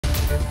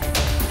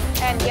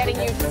And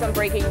getting you to some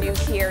breaking news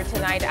here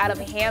tonight out of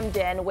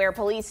Hamden, where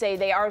police say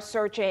they are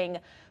searching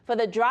for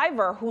the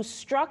driver who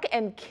struck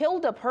and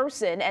killed a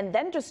person and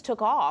then just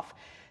took off.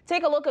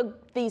 Take a look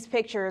at these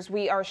pictures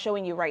we are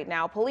showing you right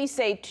now. Police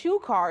say two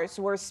cars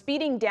were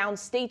speeding down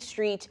State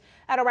Street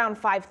at around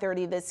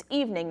 5:30 this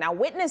evening. Now,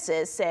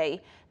 witnesses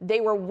say they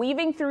were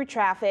weaving through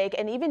traffic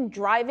and even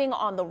driving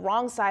on the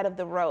wrong side of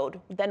the road.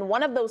 Then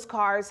one of those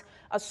cars,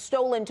 a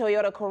stolen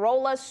Toyota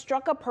Corolla,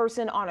 struck a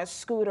person on a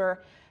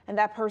scooter, and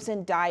that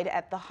person died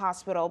at the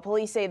hospital.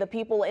 Police say the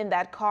people in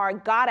that car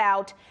got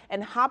out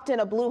and hopped in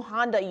a blue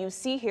Honda you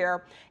see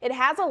here. It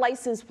has a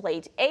license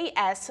plate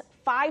AS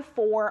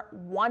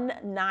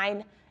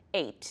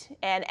 54198.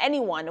 And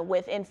anyone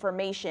with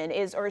information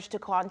is urged to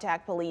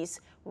contact police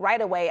right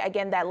away.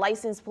 Again, that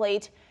license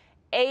plate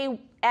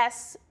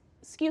AS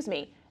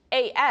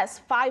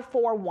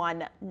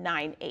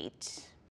 54198.